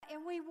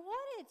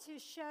to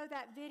show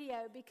that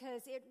video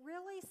because it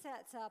really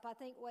sets up, I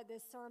think, what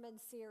this sermon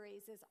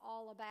series is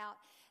all about,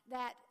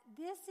 that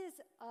this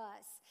is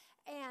us.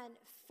 And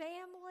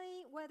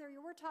family, whether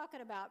we're talking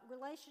about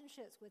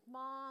relationships with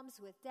moms,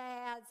 with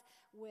dads,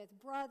 with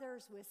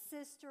brothers, with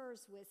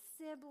sisters, with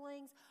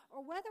siblings,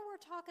 or whether we're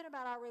talking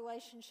about our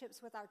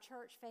relationships with our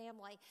church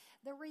family,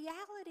 the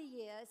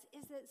reality is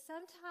that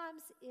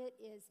sometimes it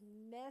is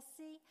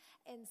messy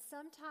and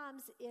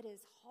sometimes it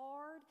is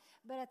hard,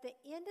 but at the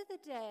end of the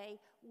day,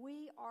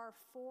 we are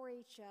for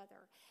each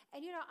other.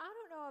 And I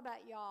don't know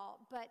about y'all,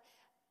 but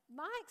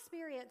my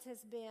experience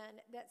has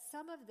been that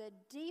some of the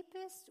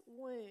deepest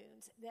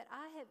wounds that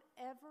I have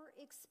ever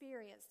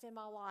experienced in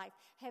my life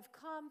have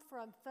come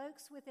from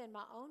folks within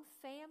my own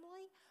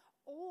family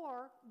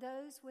or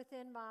those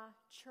within my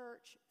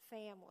church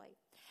family.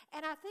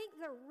 And I think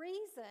the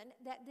reason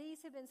that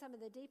these have been some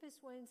of the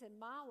deepest wounds in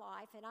my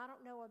life, and I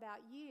don't know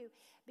about you,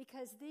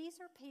 because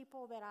these are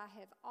people that I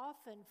have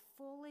often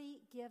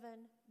fully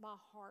given my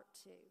heart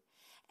to.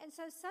 And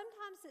so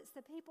sometimes it's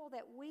the people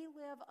that we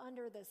live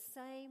under the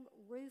same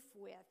roof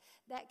with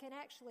that can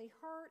actually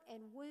hurt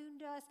and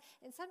wound us,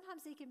 and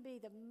sometimes they can be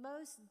the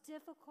most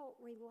difficult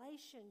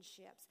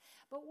relationships.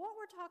 But what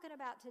we're talking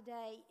about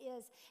today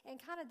is, and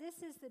kind of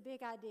this is the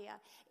big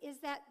idea, is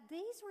that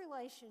these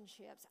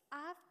relationships,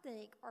 I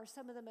think, are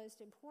some of the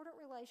most important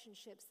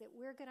relationships that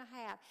we're going to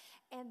have,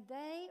 and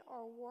they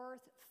are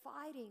worth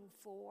fighting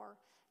for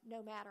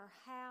no matter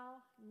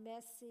how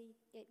messy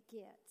it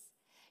gets.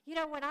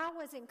 When I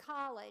was in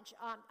college,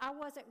 I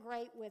wasn't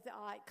great with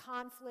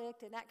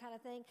conflict and that kind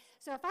of thing.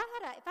 So if I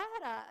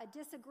had a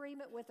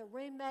disagreement with a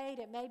roommate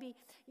and maybe,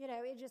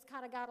 it just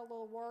kind of got a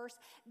little worse,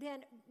 then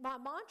my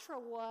mantra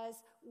was,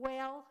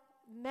 well,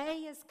 May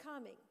is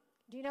coming.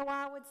 Do you know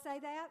why I would say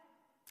that?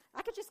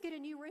 I could just get a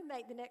new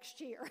roommate the next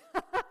year.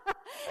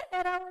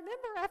 And I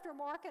remember after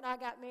Mark and I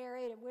got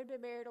married, and we'd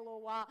been married a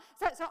little while,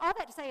 so all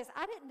that to say is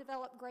I didn't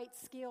develop great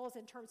skills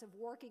in terms of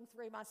working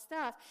through my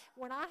stuff.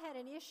 When I had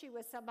an issue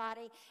with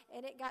somebody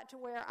and it got to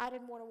where I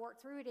didn't want to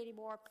work through it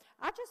anymore,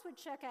 I just would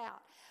check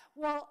out.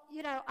 Well,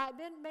 I'd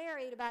been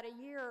married about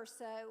a year or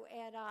so,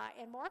 and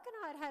Mark and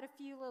I had had a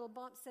few little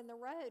bumps in the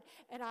road,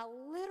 and I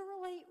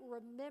literally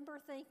remember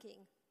thinking,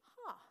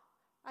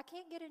 I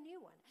can't get a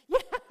new one.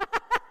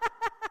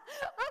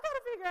 I got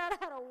to figure out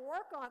how to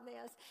work on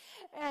this,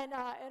 and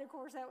of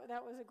course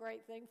that was a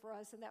great thing for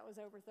us, and that was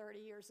over 30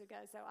 years ago.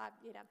 So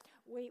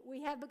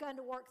we have begun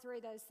to work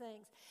through those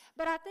things.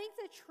 But I think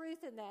the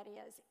truth in that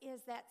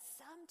is that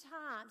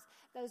sometimes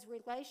those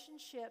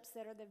relationships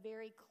that are the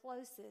very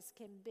closest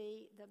can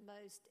be the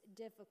most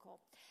difficult.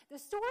 The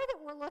story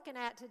that we're looking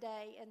at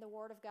today in the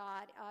Word of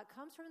God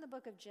comes from the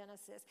book of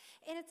Genesis,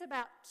 and it's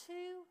about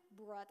two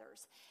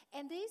brothers.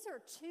 And these are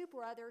two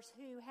brothers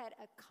who had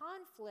a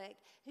conflict,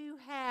 who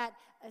had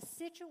a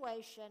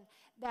situation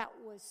that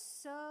was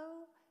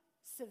so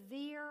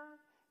severe,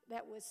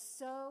 that was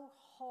so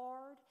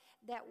hard,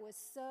 that was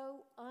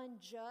so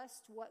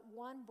unjust, what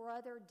one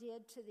brother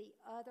did to the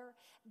other,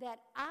 that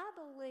I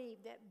believe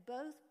that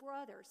both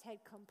brothers had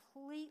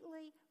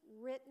completely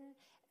written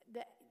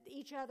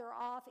each other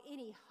off,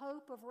 any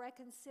hope of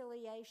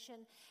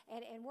reconciliation.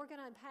 And we're going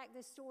to unpack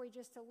this story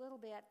just a little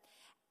bit.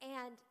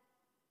 And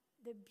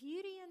the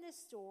beauty in this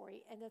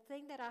story, and the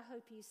thing that I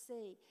hope you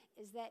see,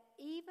 is that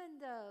even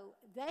though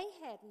they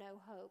had no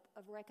hope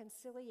of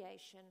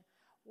reconciliation,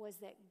 was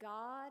that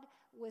God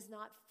was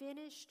not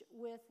finished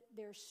with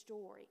their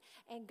story.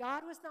 And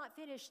God was not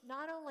finished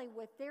not only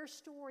with their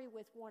story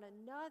with one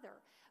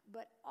another,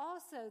 but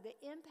also the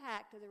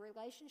impact of the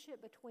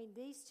relationship between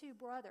these two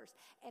brothers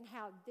and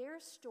how their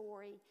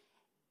story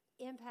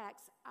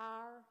impacts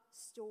our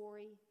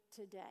story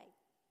today.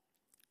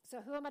 So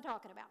who am I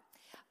talking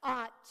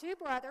about? Two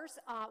brothers.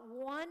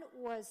 One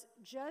was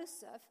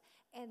Joseph,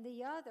 and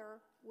the other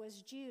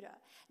was Judah.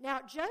 Now,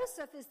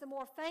 Joseph is the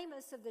more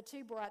famous of the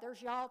two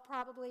brothers. Y'all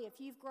probably,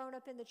 if you've grown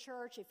up in the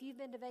church, if you've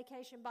been to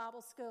Vacation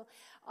Bible School,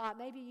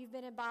 maybe you've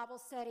been in Bible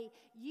study,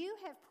 you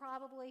have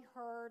probably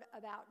heard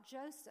about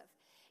Joseph.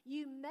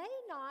 You may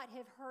not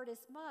have heard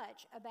as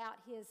much about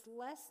his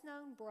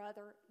less-known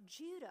brother,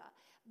 Judah,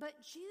 but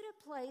Judah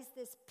plays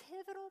this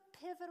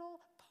pivotal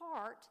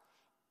part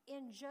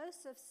in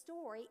Joseph's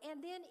story,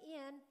 and then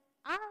in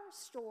our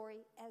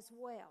story as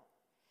well.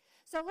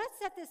 So let's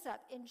set this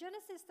up. In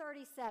Genesis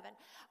 37,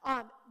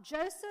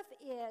 Joseph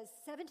is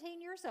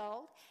 17 years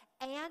old,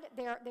 and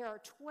there are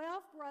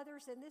 12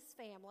 brothers in this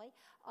family.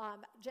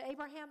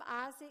 Abraham,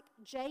 Isaac,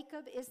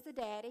 Jacob is the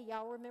daddy.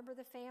 Y'all remember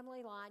the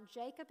family line.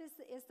 Jacob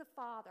is the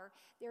father.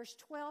 There's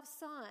 12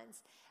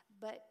 sons,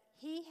 but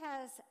he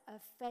has a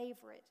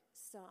favorite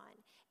son,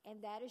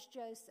 and that is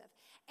Joseph.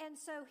 And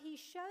so he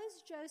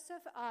shows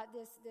Joseph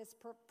this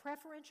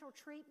preferential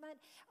treatment.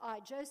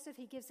 Joseph,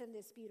 he gives him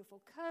this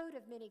beautiful coat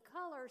of many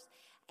colors.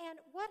 And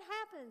what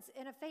happens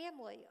in a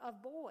family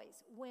of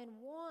boys when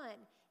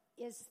one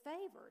is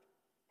favored?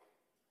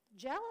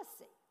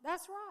 Jealousy.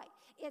 That's right.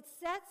 It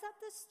sets up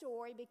the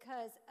story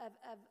because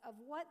of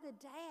what the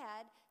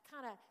dad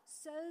kind of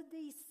sowed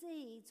these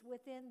seeds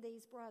within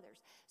these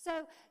brothers.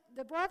 So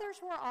the brothers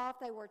were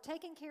off. They were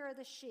taking care of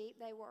the sheep.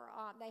 They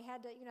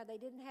had to, they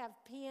didn't have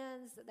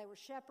pens. They were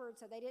shepherds,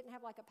 so they didn't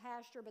have like a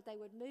pasture, but they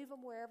would move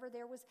them wherever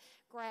there was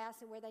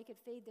grass and where they could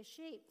feed the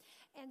sheep.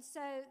 And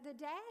so the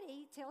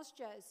daddy tells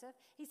Joseph,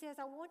 he says,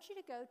 I want you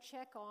to go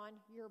check on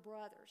your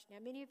brothers. Now,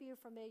 many of you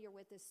are familiar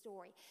with this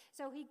story.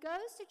 So he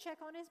goes to check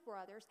on his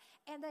brothers,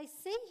 and they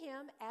see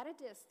him at a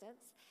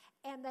distance,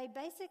 and they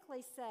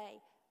basically say,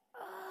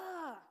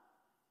 ugh,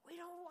 we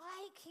don't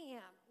like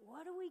him.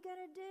 What are we going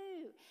to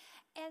do?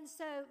 And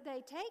so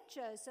they take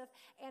Joseph,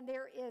 and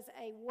there is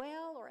a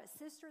well or a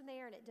cistern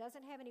there, and it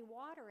doesn't have any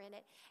water in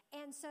it.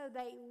 And so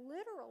they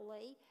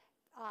literally,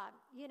 I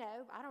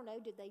don't know,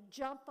 did they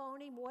jump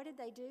on him? What did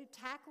they do?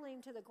 Tackle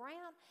him to the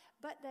ground?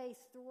 But they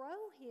throw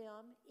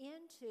him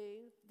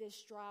into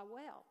this dry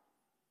well.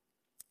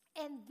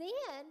 And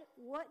then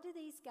what do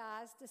these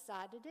guys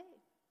decide to do?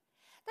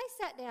 They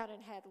sat down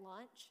and had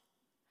lunch.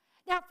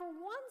 Now, for 1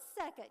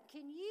 second,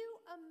 can you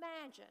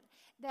imagine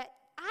that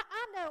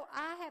I know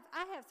I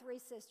have 3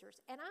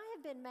 sisters, and I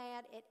have been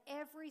mad at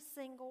every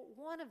single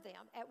one of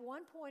them at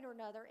one point or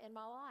another in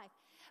my life.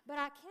 But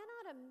I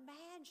cannot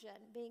imagine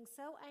being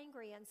so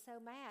angry and so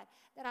mad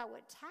that I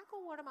would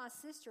tackle one of my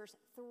sisters,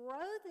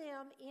 throw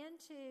them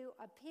into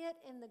a pit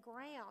in the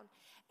ground,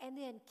 and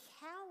then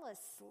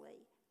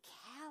callously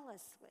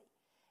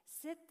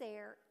sit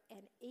there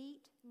and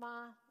eat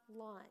my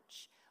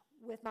lunch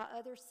with my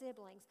other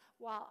siblings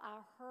while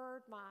I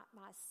heard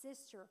my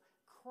sister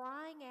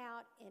crying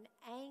out in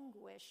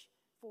anguish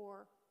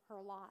for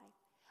her life.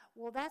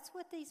 Well, that's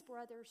what these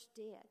brothers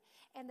did.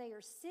 And they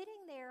are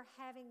sitting there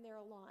having their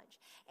lunch.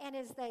 And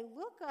as they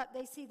look up,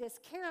 they see this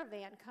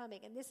caravan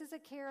coming. And this is a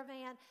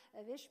caravan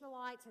of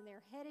Ishmaelites, and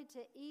they're headed to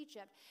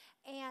Egypt.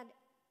 And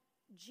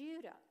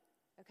Judah,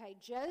 okay,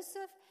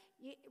 Joseph,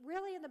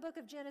 really in the book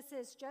of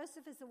Genesis,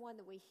 Joseph is the one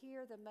that we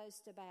hear the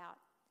most about.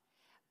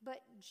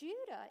 But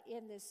Judah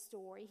in this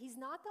story, he's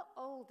not the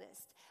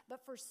oldest, but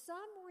for some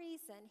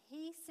reason,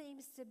 he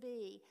seems to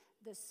be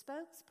the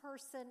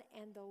spokesperson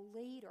and the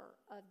leader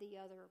of the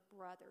other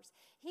brothers.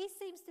 He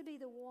seems to be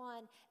the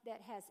one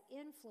that has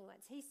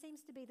influence. He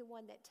seems to be the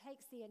one that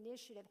takes the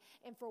initiative.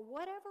 And for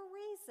whatever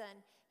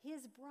reason,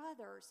 his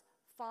brothers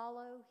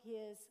follow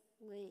his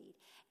lead.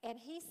 And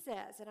he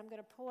says, and I'm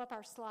going to pull up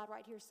our slide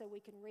right here so we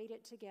can read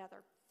it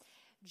together.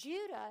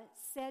 Judah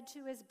said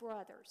to his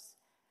brothers,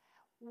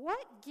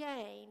 what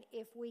gain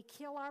if we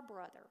kill our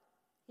brother?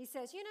 He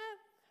says,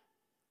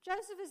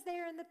 Joseph is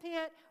there in the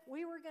pit.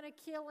 We were going to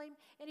kill him.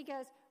 And he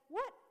goes,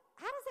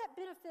 how does that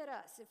benefit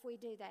us if we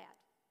do that?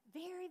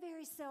 Very,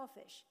 very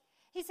selfish.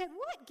 He said,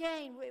 what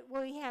gain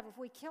will we have if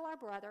we kill our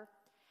brother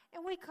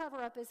and we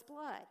cover up his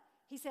blood?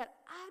 He said,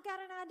 I've got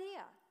an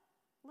idea.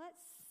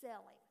 Let's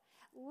sell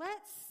him.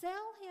 Let's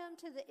sell him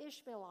to the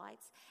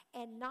Ishmaelites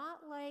and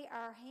not lay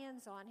our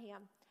hands on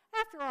him.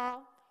 After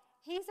all,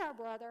 he's our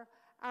brother,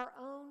 our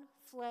own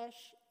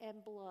flesh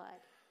and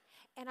blood.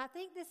 And I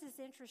think this is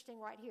interesting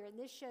right here, and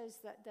this shows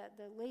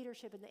the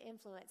leadership and the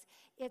influence.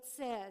 It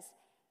says,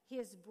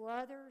 his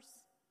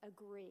brothers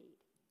agreed.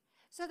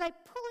 So they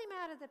pull him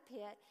out of the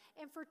pit,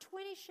 and for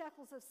 20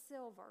 shekels of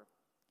silver,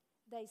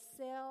 they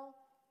sell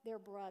their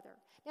brother.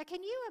 Now,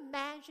 can you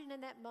imagine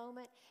in that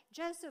moment?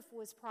 Joseph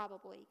was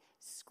probably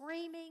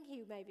screaming.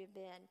 He maybe have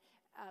been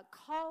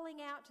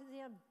calling out to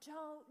them,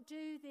 don't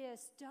do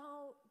this,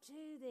 don't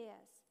do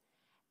this.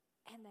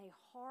 And they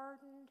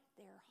hardened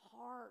their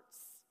hearts.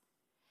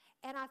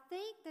 And I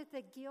think that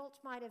the guilt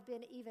might have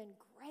been even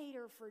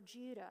greater for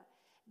Judah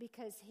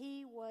because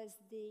he was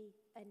the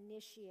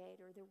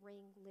initiator, the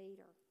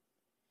ringleader.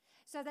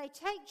 So they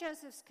take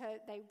Joseph's coat,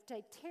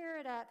 they tear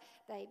it up,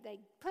 they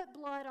put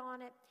blood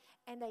on it,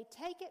 and they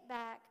take it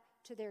back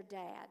to their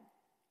dad.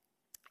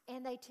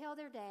 And they tell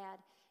their dad,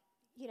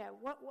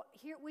 what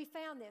here we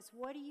found this.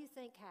 What do you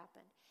think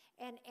happened?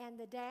 And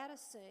the dad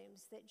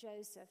assumes that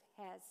Joseph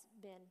has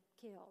been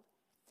killed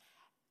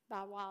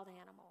by a wild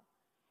animal.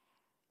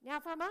 Now,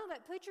 for a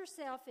moment, put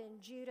yourself in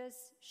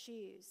Judah's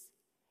shoes.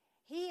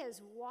 He is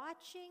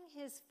watching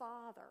his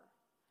father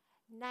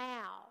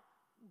now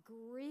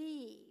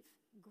grieve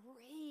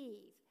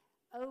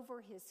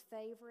over his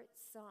favorite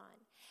son.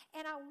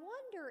 And I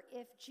wonder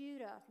if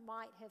Judah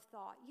might have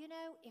thought,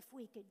 if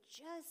we could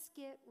just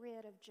get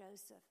rid of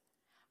Joseph,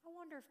 I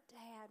wonder if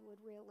Dad would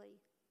really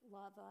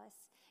love us.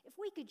 If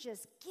we could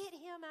just get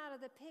him out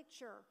of the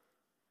picture,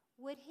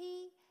 would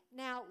he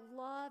now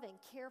love and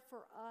care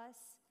for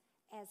us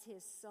as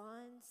his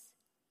sons?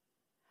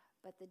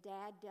 But the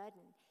dad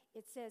doesn't.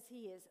 It says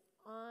he is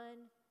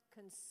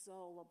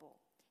unconsolable.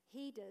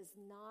 He does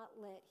not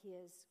let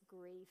his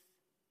grief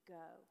go.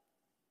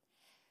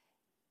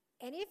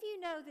 And if you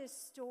know this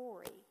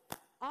story,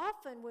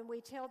 often when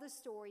we tell the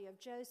story of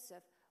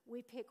Joseph,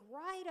 we pick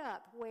right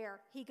up where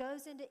he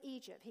goes into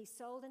Egypt. He's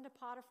sold into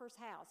Potiphar's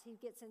house. He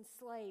gets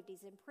enslaved.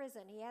 He's in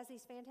prison. He has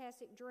these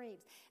fantastic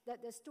dreams.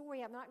 That the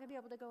story, I'm not going to be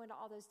able to go into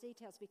all those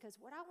details because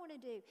what I want to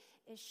do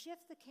is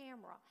shift the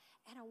camera,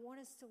 and I want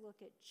us to look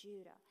at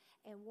Judah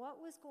and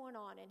what was going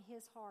on in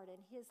his heart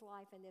and his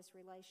life in this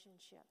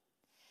relationship.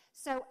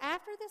 So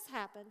after this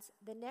happens,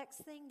 the next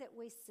thing that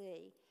we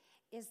see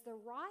is the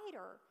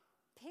writer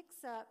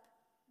picks up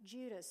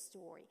Judah's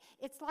story.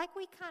 It's like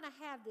we kind of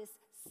have this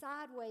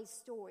sideways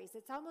stories.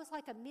 It's almost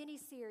like a mini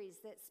series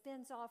that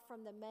spins off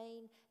from the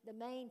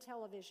main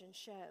television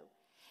show.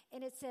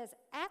 And it says,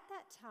 at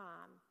that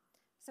time,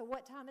 so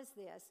what time is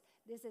this?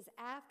 This is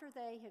after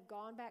they have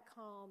gone back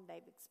home.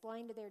 They've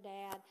explained to their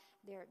dad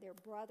their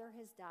brother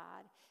has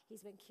died.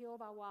 He's been killed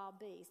by wild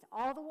beasts,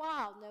 all the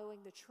while knowing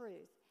the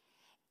truth.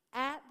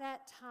 At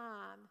that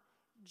time,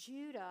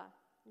 Judah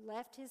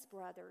left his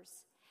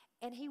brothers,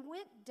 and he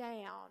went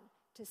down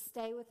to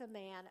stay with a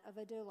man of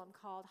Adullam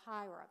called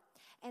Hira.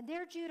 And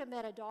there Judah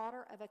met a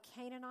daughter of a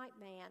Canaanite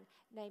man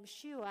named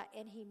Shua,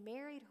 and he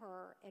married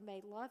her and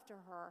made love to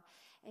her.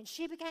 And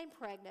she became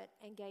pregnant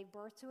and gave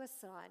birth to a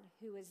son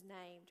who was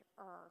named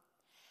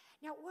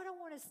Now, what I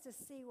want us to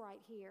see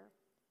right here,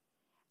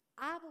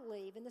 I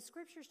believe, and the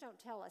scriptures don't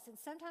tell us, and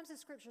sometimes the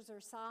scriptures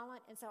are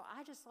silent, and so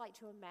I just like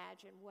to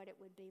imagine what it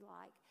would be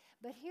like.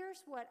 But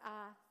here's what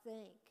I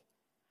think.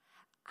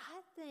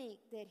 I think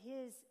that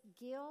his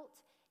guilt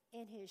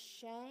and his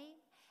shame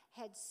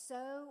had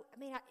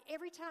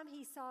every time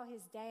he saw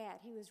his dad,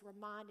 he was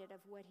reminded of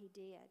what he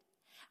did.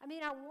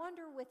 I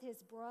wonder with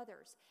his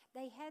brothers,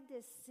 they had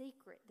this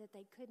secret that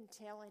they couldn't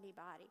tell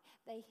anybody.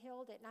 They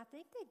held it, and I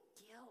think the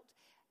guilt,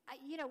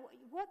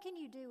 what can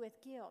you do with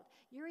guilt?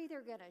 You're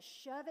either going to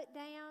shove it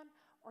down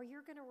or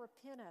you're going to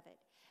repent of it.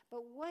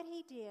 But what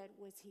he did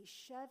was he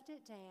shoved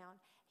it down.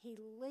 He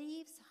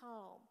leaves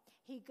home.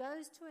 He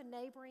goes to a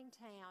neighboring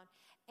town,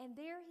 and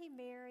there he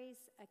marries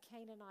a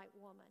Canaanite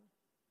woman.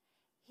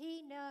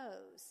 He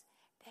knows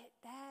that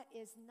that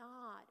is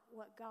not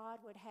what God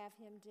would have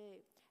him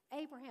do.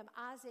 Abraham,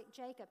 Isaac,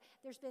 Jacob,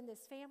 there's been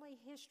this family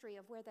history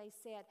of where they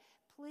said,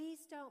 please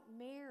don't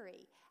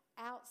marry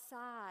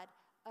outside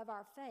of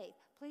our faith.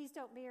 Please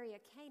don't marry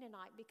a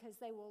Canaanite because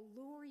they will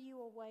lure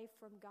you away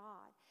from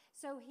God.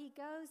 So he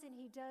goes and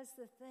he does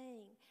the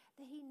thing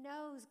that he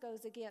knows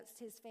goes against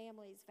his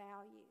family's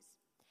values.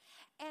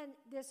 And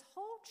this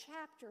whole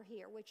chapter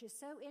here, which is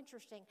so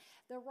interesting,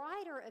 the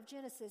writer of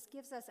Genesis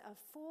gives us a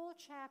full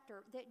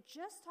chapter that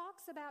just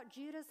talks about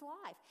Judah's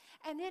life.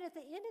 And then at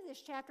the end of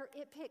this chapter,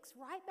 it picks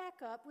right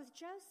back up with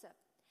Joseph.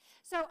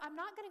 So I'm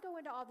not going to go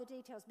into all the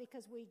details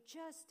because we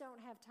just don't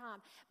have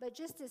time. But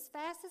just as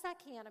fast as I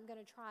can, I'm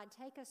going to try and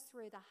take us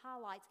through the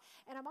highlights.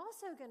 And I'm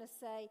also going to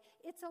say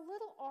it's a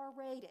little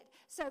R-rated.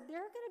 So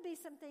there are going to be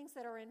some things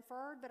that are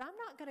inferred, but I'm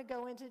not going to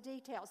go into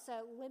detail.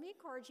 So let me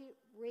encourage you,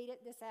 read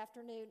it this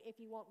afternoon if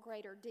you want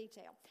greater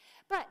detail.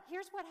 But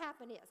here's what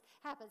happens.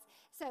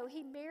 So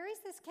he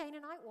marries this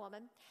Canaanite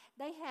woman.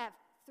 They have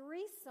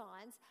 3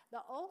 sons.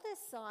 The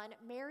oldest son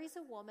marries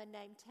a woman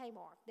named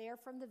Tamar.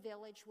 They're from the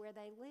village where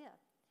they live.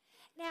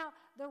 Now,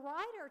 the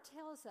writer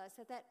tells us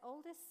that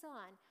oldest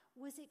son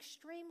was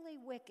extremely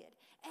wicked.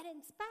 And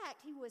in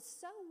fact, he was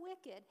so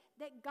wicked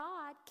that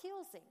God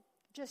kills him,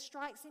 just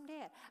strikes him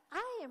dead.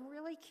 I am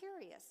really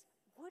curious.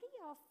 What do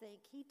y'all think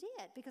he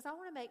did? Because I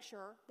want to make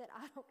sure that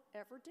I don't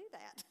ever do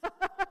that.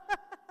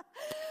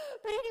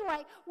 But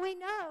anyway, we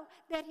know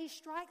that he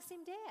strikes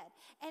him dead.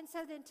 And so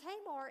then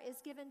Tamar is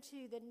given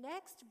to the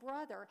next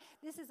brother.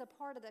 This is a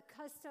part of the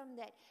custom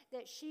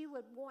that she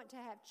would want to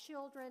have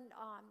children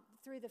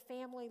through the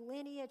family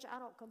lineage. I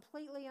don't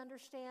completely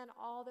understand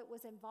all that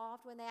was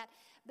involved with that.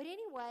 But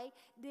anyway,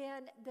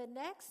 then the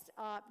next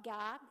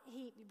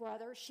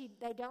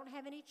they don't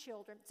have any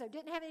children. So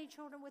didn't have any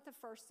children with the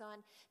first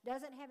son,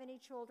 doesn't have any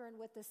children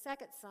with the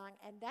second son.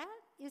 And that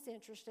is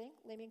interesting.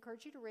 Let me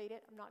encourage you to read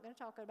it. I'm not going to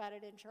talk about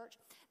it in church,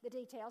 the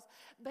details.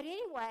 But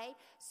anyway,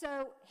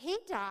 so he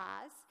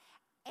dies,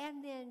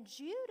 and then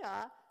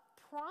Judah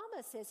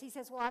promises, he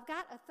says, well, I've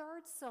got a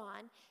third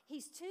son.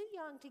 He's too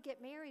young to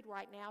get married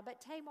right now, but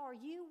Tamar,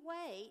 you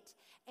wait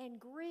and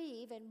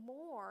grieve and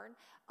mourn,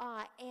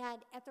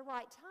 and at the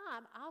right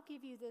time, I'll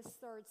give you this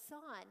third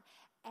son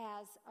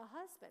as a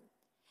husband.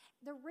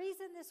 The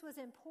reason this was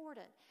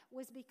important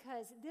was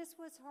because this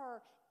was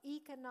her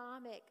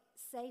economic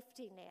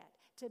safety net,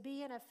 to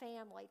be in a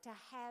family, to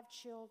have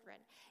children.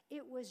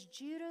 It was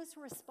Judah's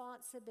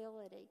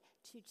responsibility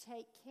to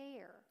take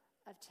care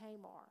of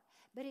Tamar.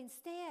 But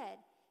instead,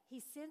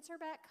 he sends her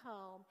back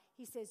home.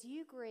 He says,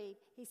 you grieve.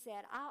 He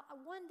said,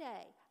 one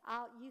day,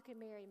 you can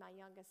marry my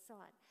youngest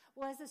son.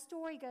 Well, as the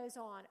story goes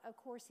on, of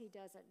course he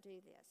doesn't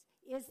do this.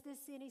 Is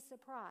this any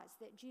surprise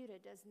that Judah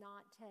does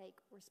not take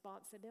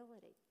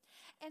responsibility?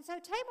 And so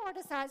Tamar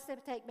decides to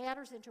take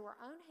matters into her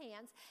own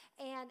hands.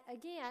 And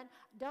again,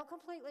 don't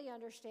completely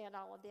understand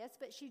all of this,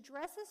 but she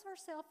dresses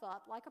herself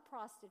up like a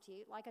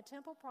prostitute, like a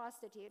temple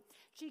prostitute.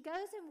 She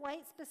goes and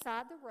waits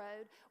beside the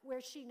road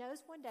where she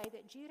knows one day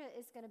that Judah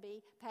is going to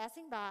be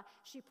passing by.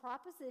 She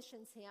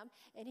propositions him,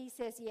 and he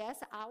says, yes,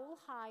 I will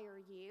hire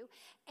you.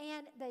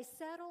 And they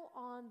settle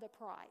on the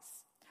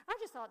price. I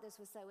just thought this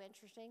was so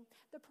interesting.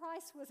 The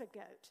price was a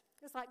goat.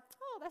 It's like,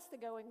 oh, that's the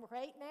going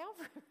rate now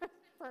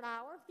for an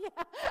hour.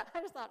 Yeah,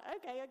 I just thought,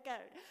 okay, a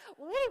goat.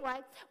 Well,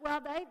 anyway,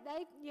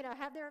 they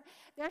have their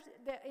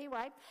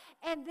anyway,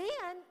 and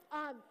then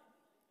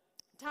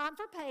time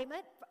for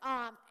payment,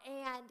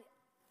 and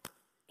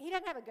he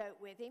doesn't have a goat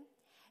with him,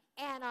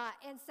 and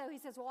so he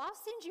says, well, I'll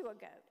send you a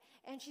goat,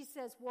 and she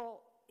says,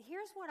 well,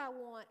 here's what I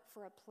want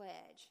for a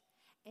pledge,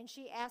 and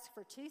she asked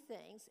for two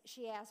things.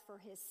 She asked for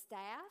his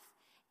staff,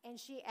 and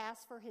she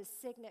asked for his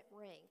signet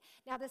ring.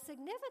 Now, the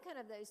significance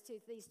of these two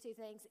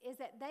things is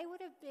that they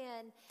would have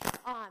been,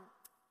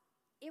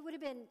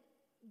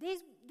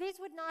 these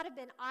would not have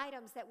been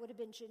items that would have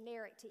been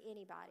generic to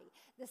anybody.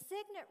 The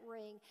signet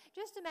ring,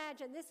 just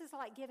imagine this is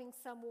like giving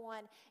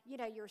someone,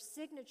 your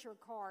signature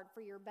card for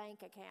your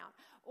bank account,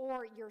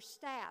 or your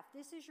staff.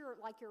 This is your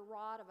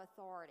rod of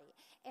authority.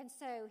 And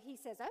so he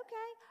says,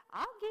 okay,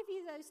 I'll give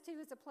you those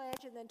two as a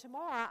pledge, and then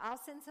tomorrow I'll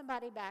send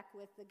somebody back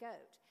with the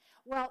goat.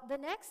 Well, the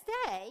next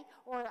day,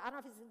 or I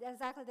don't know if it's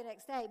exactly the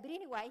next day, but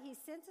anyway, he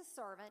sends a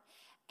servant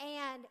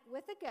and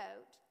with a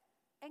goat,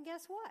 and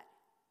guess what?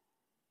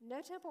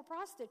 No temple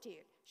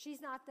prostitute. She's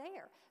not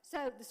there.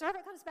 So the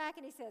servant comes back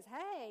and he says,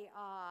 hey,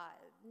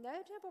 no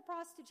temple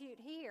prostitute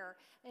here.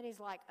 And he's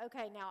like,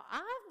 okay, now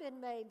I've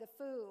been made the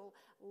fool.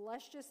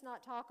 Let's just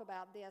not talk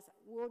about this.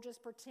 We'll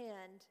just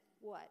pretend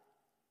what?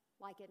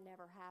 Like it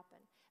never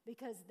happened.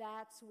 Because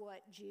that's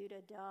what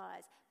Judah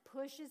does.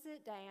 Pushes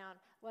it down.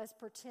 Let's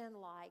pretend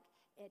like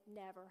it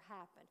never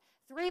happened.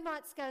 3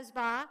 months goes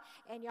by,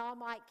 and y'all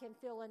can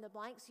fill in the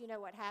blanks. You know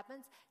what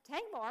happens.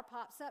 Tamar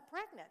pops up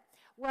pregnant.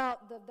 Well,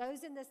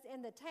 those in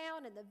the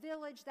town, in the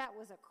village, that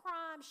was a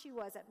crime. She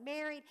wasn't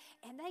married.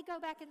 And they go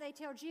back and they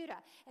tell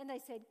Judah. And they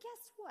said,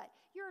 guess what?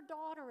 Your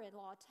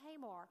daughter-in-law,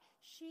 Tamar,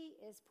 she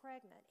is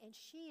pregnant, and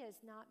she is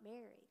not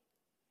married.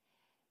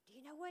 Do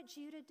you know what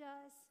Judah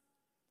does?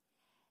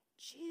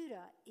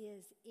 Judah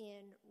is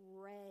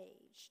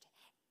enraged,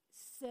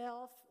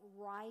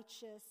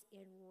 self-righteous,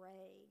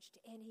 enraged.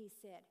 And he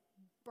said,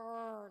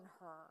 burn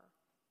her,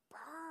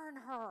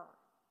 burn her,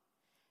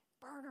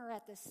 burn her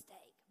at the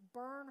stake,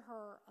 burn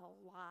her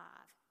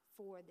alive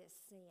for this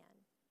sin.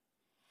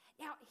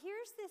 Now,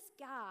 here's this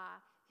guy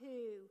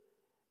who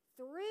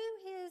threw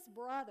his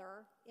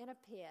brother in a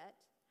pit,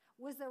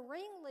 was the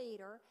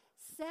ringleader,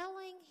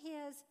 selling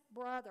his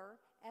brother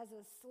as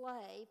a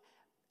slave.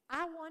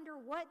 I wonder,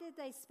 what did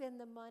they spend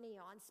the money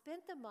on?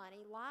 Spent the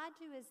money, lied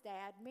to his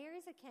dad,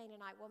 marries a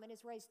Canaanite woman,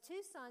 has raised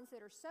 2 sons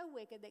that are so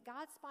wicked that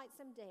God smites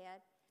them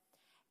dead.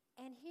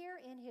 And here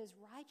in his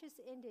righteous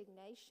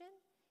indignation,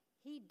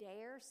 he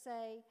dares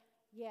say,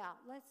 yeah,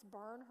 let's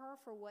burn her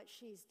for what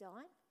she's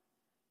done.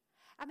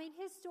 I mean,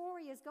 his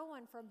story is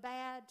going from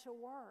bad to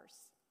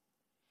worse.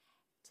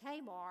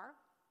 Tamar,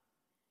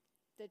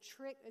 the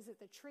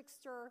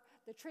trickster?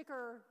 The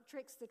tricker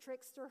tricks the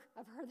trickster.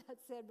 I've heard that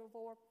said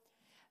before.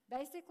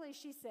 Basically,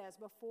 she says,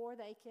 before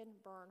they can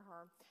burn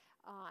her,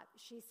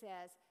 she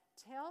says,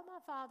 tell my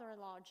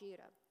father-in-law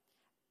Judah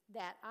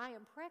that I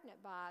am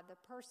pregnant by the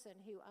person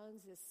who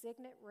owns this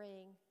signet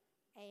ring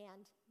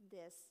and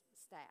this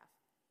staff.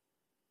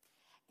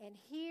 And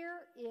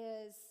here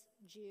is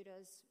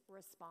Judah's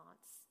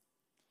response.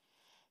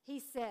 He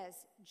says,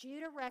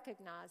 Judah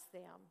recognized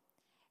them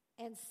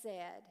and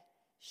said,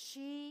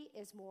 she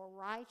is more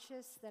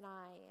righteous than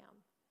I am,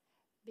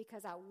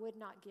 because I would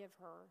not give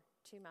her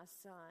to my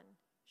son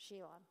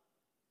Shelah.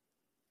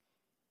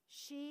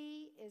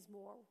 She is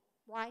more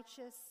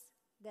righteous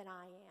than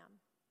I am.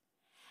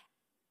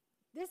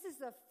 This is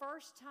the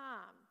first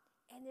time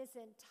in this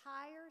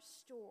entire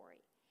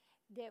story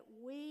that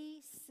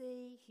we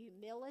see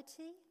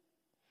humility,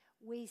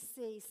 we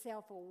see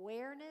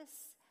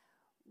self-awareness,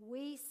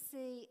 we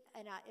see,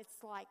 and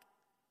it's like,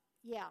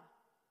 yeah,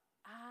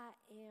 I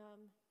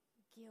am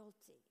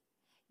guilty.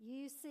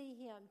 You see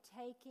him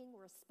taking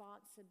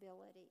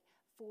responsibility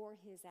for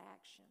his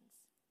actions.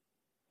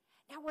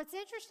 Now, what's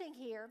interesting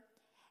here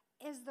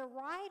is the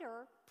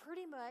writer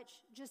pretty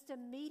much just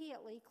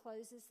immediately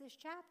closes this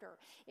chapter.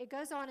 It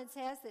goes on and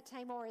says that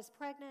Tamar is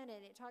pregnant,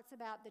 and it talks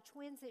about the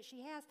twins that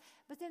she has,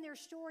 but then their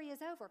story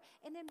is over.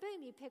 And then,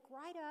 boom, you pick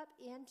right up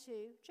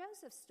into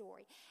Joseph's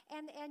story.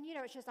 And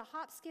it's just a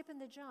hop, skip, and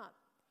the jump.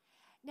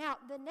 Now,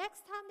 the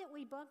next time that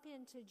we bump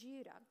into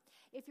Judah,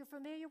 if you're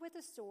familiar with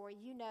the story,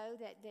 you know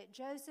that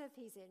Joseph,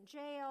 he's in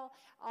jail,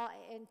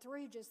 and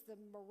through just the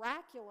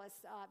miraculous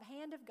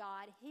hand of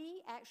God,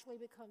 he actually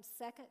becomes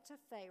second to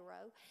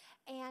Pharaoh,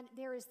 and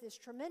there is this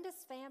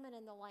tremendous famine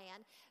in the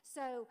land.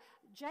 So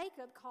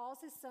Jacob calls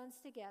his sons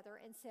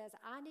together and says,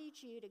 I need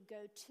you to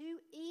go to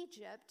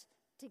Egypt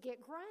to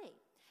get grain.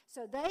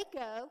 So they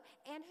go,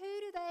 and who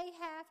do they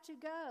have to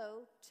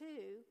go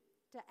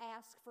to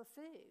ask for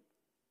food?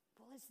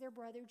 Well, it's their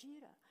brother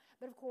Judah.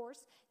 But of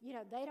course,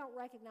 they don't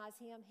recognize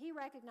him. He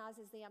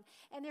recognizes them.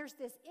 And there's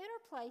this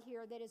interplay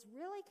here that is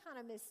really kind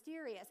of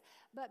mysterious.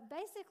 But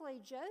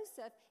basically,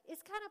 Joseph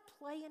is kind of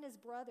playing his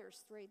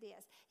brothers through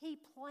this. He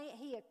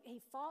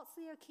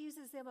falsely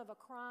accuses them of a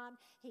crime.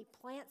 He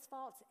plants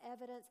false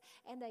evidence,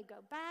 and they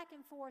go back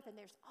and forth. And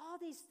there's all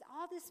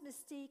this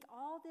mystique,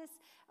 all this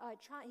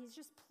he's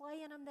just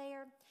playing them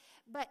there.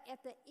 But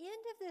at the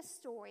end of this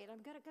story, and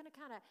I'm going to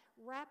kind of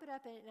wrap it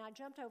up, and I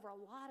jumped over a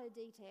lot of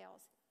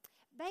details.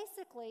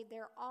 Basically,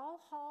 they're all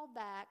hauled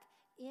back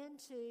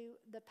into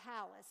the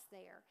palace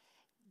there.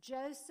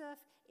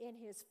 Joseph in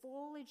his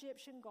full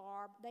Egyptian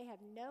garb, they have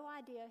no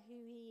idea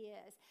who he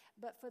is.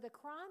 But for the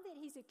crime that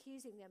he's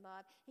accusing them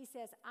of, he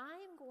says, I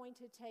am going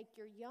to take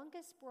your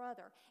youngest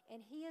brother,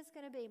 and he is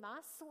going to be my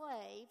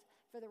slave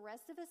for the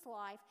rest of his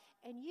life,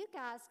 and you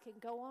guys can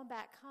go on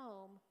back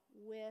home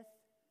with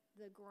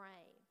the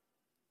grain.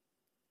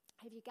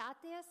 Have you got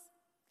this?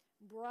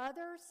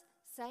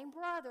 Same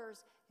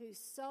brothers who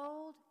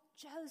sold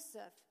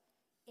Joseph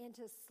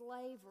into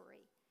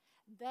slavery.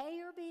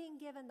 They are being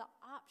given the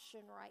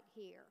option right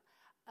here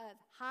of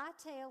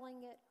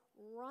hightailing it,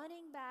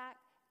 running back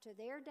to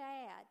their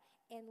dad,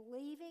 and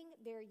leaving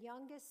their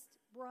youngest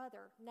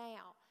brother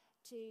now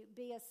to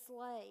be a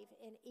slave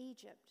in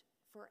Egypt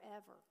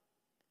forever.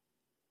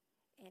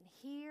 And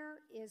here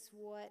is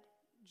what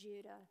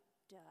Judah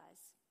does.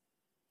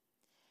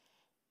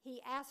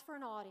 He asks for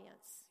an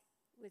audience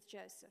with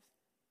Joseph.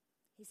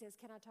 He says,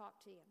 can I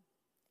talk to you?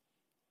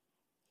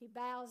 He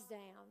bows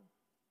down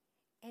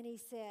and he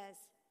says,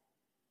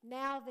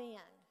 now then,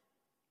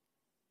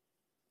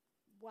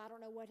 well, I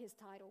don't know what his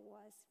title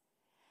was.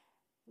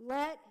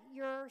 Let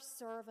your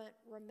servant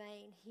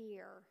remain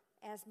here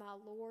as my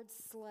Lord's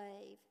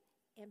slave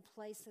in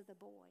place of the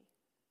boy.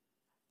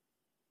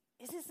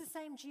 Is this the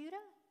same Judah?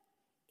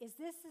 Is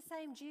this the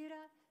same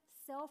Judah?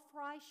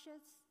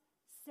 Self-righteous,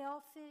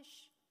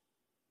 selfish,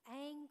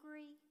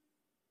 angry,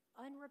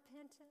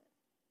 unrepentant?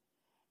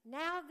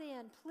 Now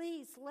then,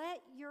 please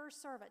let your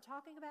servant,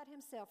 talking about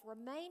himself,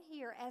 remain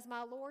here as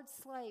my Lord's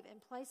slave in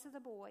place of the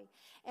boy,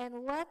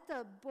 and let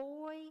the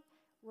boy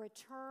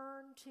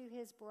return to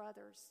his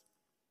brothers.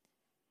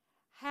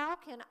 How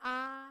can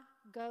I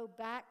go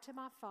back to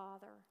my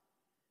father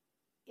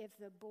if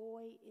the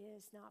boy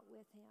is not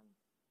with him?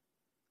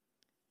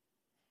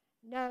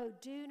 No,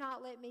 do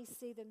not let me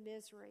see the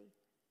misery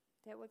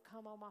that would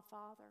come on my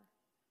father.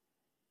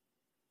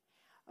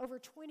 Over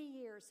 20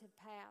 years have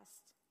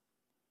passed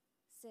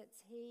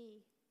since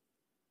he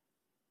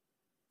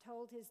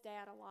told his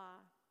dad a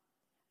lie.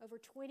 Over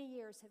 20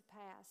 years have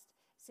passed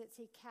since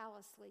he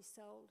callously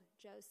sold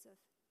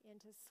Joseph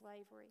into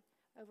slavery.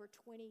 Over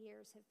 20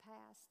 years have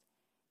passed,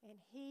 and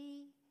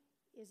he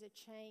is a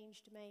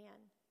changed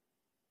man.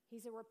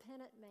 He's a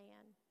repentant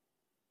man.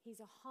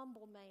 He's a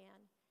humble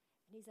man,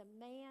 and he's a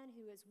man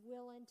who is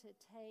willing to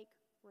take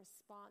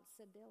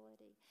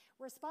responsibility.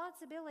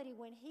 Responsibility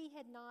when he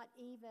had not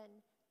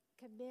even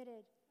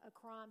committed a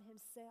crime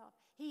himself.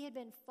 He had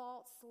been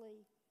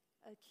falsely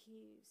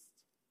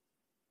accused.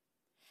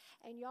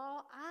 And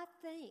y'all, I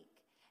think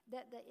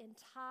that the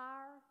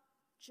entire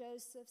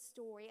Joseph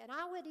story, and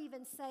I would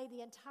even say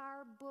the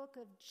entire book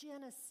of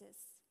Genesis,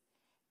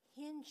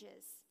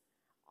 hinges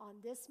on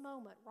this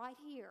moment right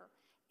here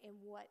in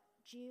what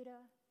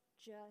Judah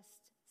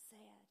just said.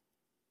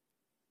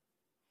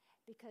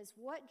 Because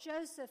what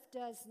Joseph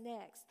does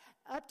next,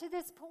 up to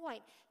this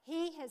point,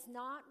 he has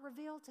not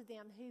revealed to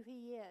them who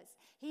he is.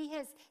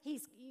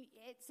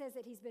 It says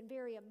that he's been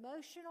very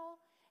emotional,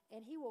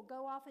 and he will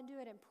go off and do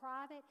it in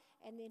private,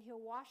 and then he'll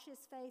wash his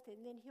face,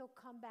 and then he'll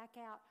come back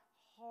out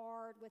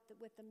hard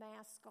with the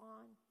mask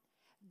on.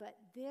 But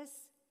this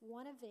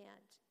one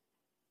event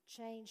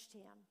changed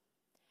him.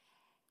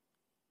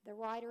 The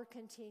writer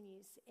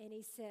continues, and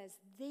he says,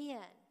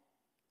 Then,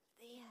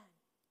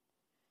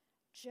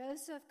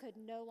 Joseph could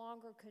no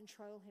longer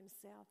control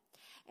himself,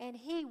 and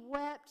he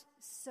wept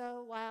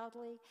so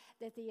loudly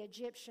that the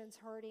Egyptians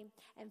heard him,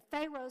 and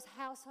Pharaoh's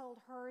household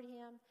heard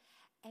him.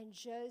 And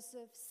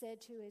Joseph said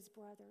to his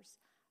brothers,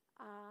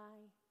 I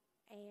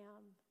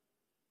am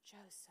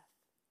Joseph.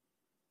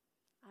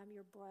 I'm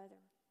your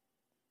brother.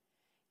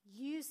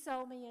 You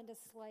sold me into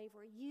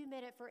slavery. You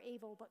meant it for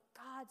evil, but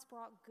God's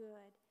brought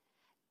good.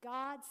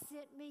 God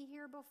sent me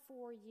here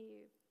before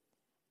you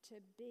to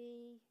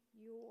be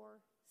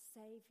your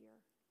Savior.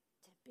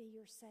 To be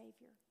your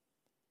Savior.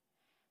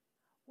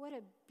 What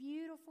a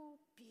beautiful,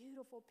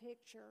 beautiful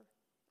picture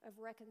of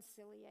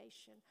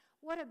reconciliation.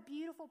 What a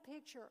beautiful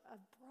picture of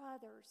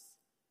brothers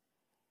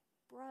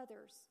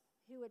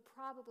who would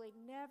probably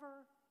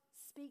never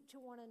speak to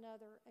one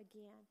another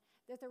again.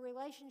 That the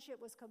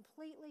relationship was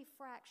completely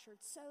fractured,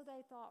 so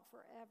they thought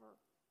forever.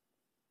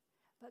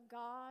 But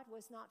God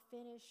was not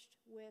finished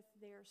with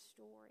their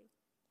story.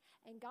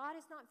 And God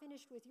is not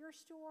finished with your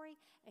story,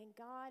 and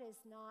God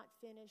is not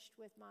finished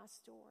with my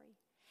story.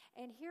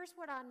 And here's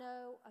what I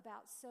know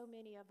about so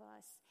many of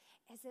us,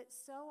 is that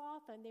so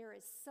often there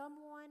is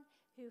someone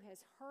who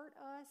has hurt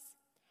us,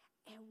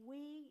 and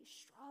we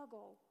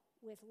struggle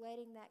with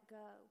letting that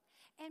go.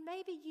 And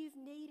maybe you've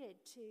needed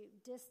to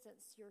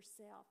distance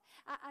yourself.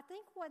 I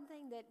think one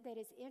thing that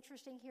is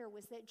interesting here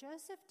was that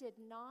Joseph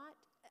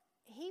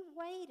he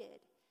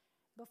waited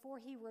before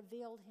he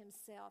revealed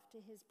himself to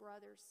his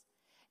brothers.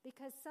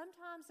 Because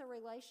sometimes a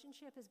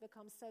relationship has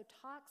become so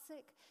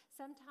toxic.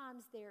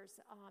 Sometimes there's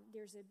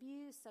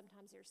abuse.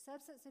 Sometimes there's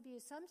substance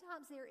abuse.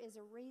 Sometimes there is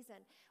a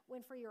reason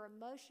when, for your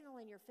emotional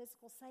and your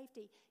physical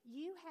safety,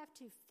 you have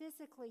to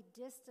physically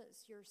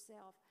distance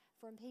yourself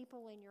from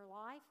people in your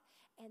life,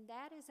 and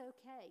that is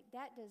okay.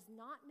 That does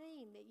not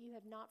mean that you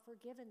have not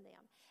forgiven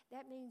them.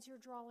 That means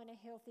you're drawing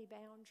a healthy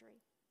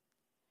boundary.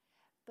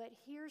 But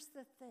here's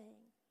the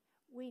thing.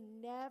 We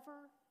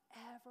never,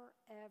 ever,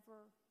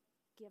 ever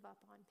give up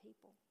on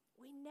people.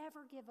 We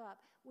never give up.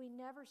 We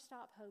never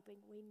stop hoping.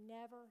 We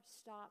never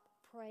stop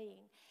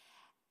praying.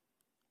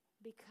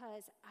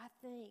 Because I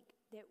think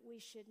that we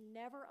should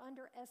never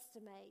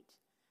underestimate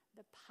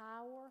the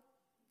power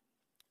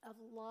of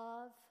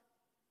love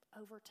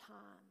over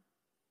time.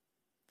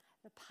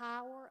 The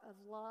power of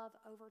love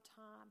over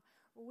time.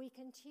 We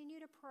continue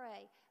to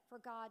pray for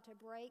God to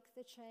break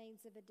the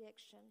chains of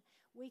addiction.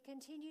 We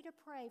continue to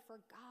pray for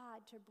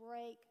God to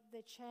break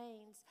the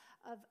chains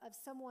of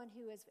someone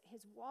who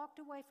has walked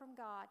away from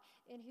God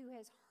and who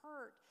has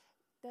hurt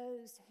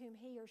those whom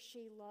he or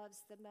she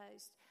loves the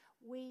most.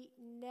 We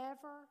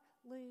never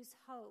lose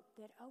hope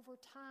that over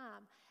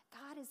time,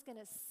 God is going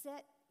to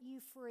set you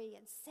free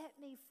and set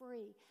me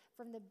free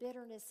from the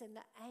bitterness and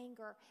the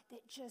anger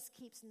that just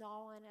keeps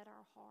gnawing at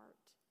our heart.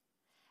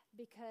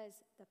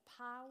 Because the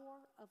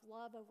power of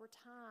love over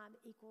time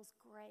equals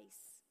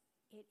grace.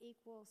 It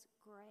equals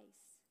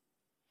grace.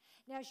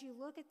 Now, as you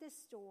look at this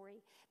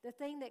story, the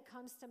thing that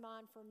comes to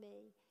mind for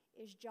me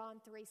is John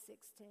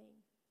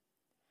 3:16.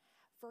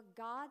 For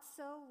God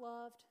so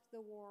loved the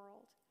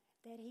world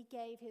that he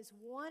gave his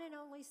one and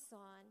only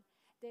Son,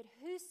 that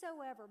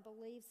whosoever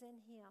believes in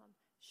him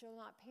shall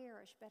not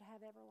perish but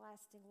have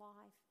everlasting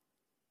life.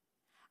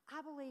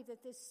 I believe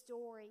that this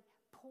story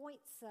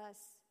points us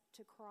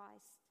to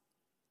Christ.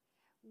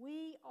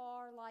 We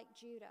are like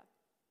Judah.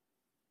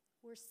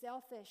 We're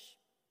selfish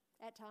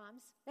at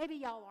times. Maybe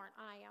y'all aren't.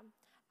 I am.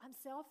 I'm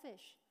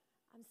selfish.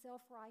 I'm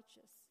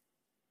self-righteous.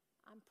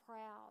 I'm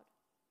proud.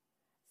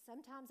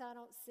 Sometimes I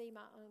don't see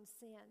my own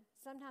sin.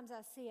 Sometimes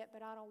I see it,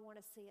 but I don't want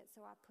to see it,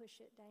 so I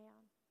push it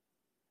down.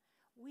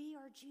 We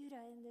are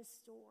Judah in this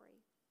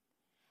story.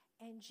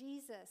 And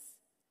Jesus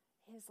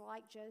is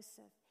like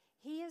Joseph.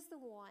 He is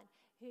the one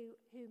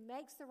who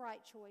makes the right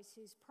choice,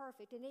 who's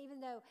perfect. And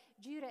even though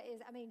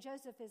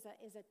Joseph is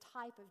a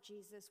type of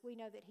Jesus, we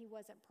know that he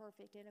wasn't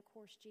perfect, and of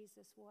course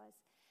Jesus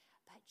was.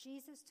 But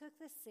Jesus took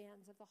the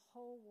sins of the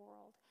whole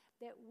world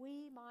that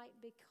we might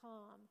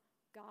become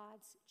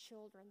God's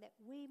children, that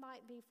we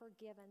might be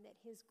forgiven, that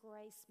his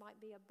grace might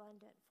be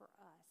abundant for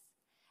us.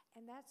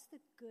 And that's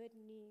the good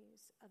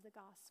news of the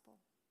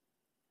gospel.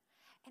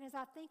 And as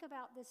I think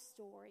about this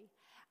story,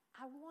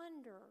 I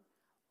wonder,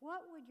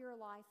 what would your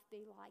life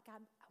be like? I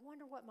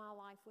wonder what my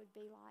life would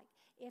be like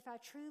if I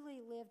truly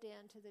lived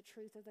into the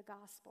truth of the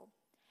gospel,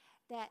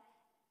 that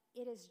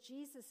it is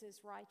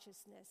Jesus'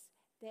 righteousness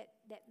that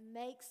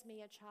makes me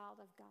a child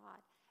of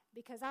God,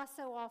 because I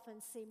so often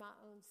see my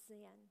own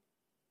sin.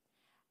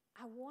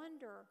 I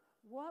wonder,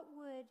 what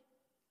would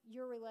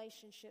your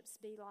relationships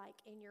be like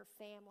in your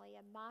family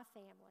and my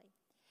family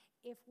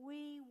if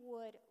we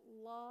would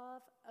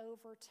love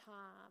over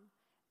time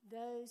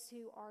those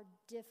who are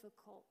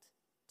difficult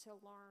to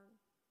learn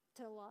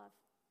to love?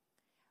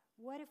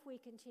 What if we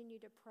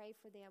continued to pray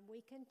for them?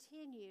 We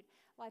continued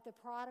like the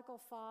father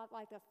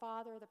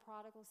of the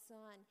prodigal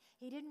son.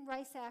 He didn't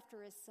race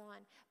after his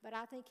son, but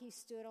I think he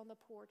stood on the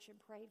porch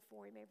and prayed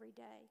for him every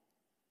day.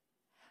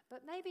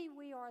 But maybe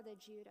we are the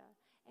Judah,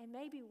 and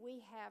maybe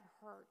we have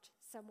hurt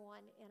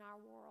someone in our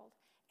world,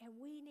 and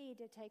we need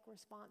to take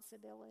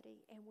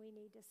responsibility, and we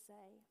need to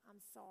say,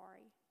 I'm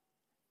sorry.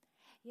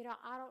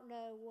 I don't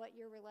know what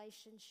your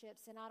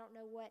relationships, and I don't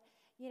know what,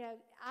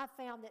 I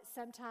found that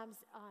sometimes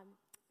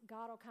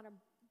God will kind of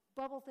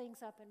bubble things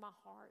up in my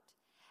heart.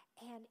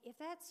 And if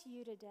that's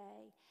you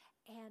today,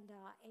 and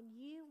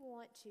you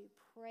want to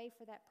pray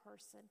for that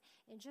person,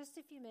 in just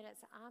a few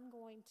minutes, I'm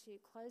going to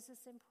close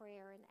this in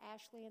prayer, and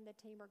Ashley and the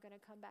team are going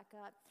to come back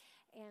up,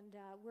 and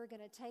we're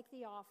going to take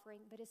the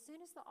offering. But as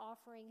soon as the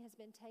offering has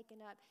been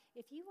taken up,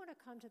 if you want to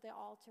come to the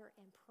altar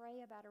and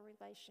pray about a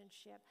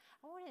relationship,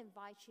 I want to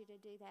invite you to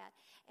do that.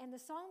 And the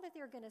song that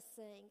they're going to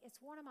sing, it's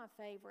one of my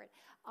favorite,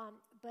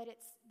 but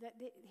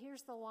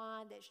here's the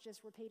line that's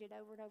just repeated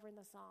over and over in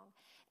the song,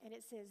 and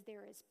it says,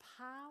 there is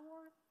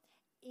power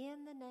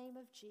in the name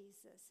of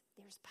Jesus.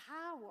 There's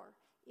power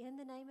in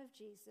the name of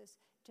Jesus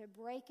to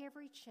break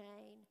every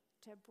chain,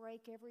 to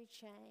break every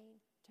chain,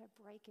 to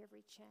break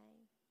every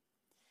chain.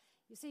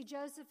 You see,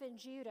 Joseph and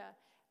Judah,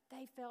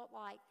 they felt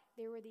like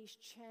there were these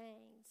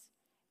chains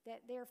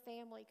that their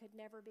family could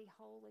never be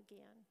whole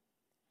again.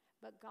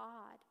 But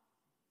God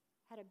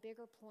had a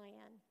bigger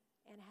plan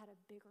and had a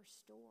bigger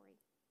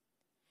story.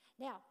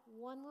 Now,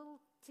 one little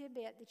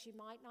tidbit that you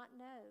might not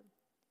know.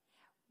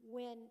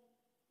 When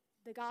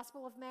the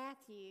Gospel of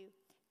Matthew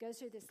goes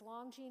through this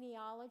long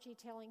genealogy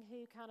telling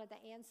who kind of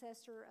the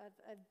ancestor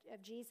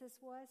of Jesus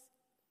was,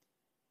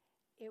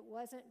 it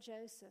wasn't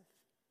Joseph.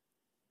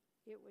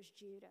 It was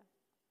Judah.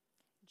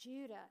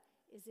 Judah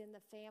is in the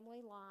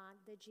family line,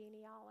 the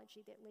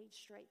genealogy that leads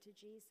straight to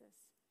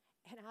Jesus.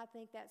 And I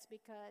think that's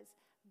because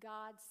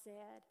God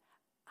said,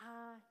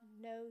 I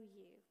know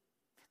you.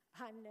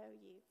 I know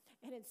you.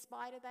 And in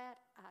spite of that,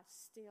 I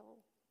still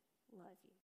love you.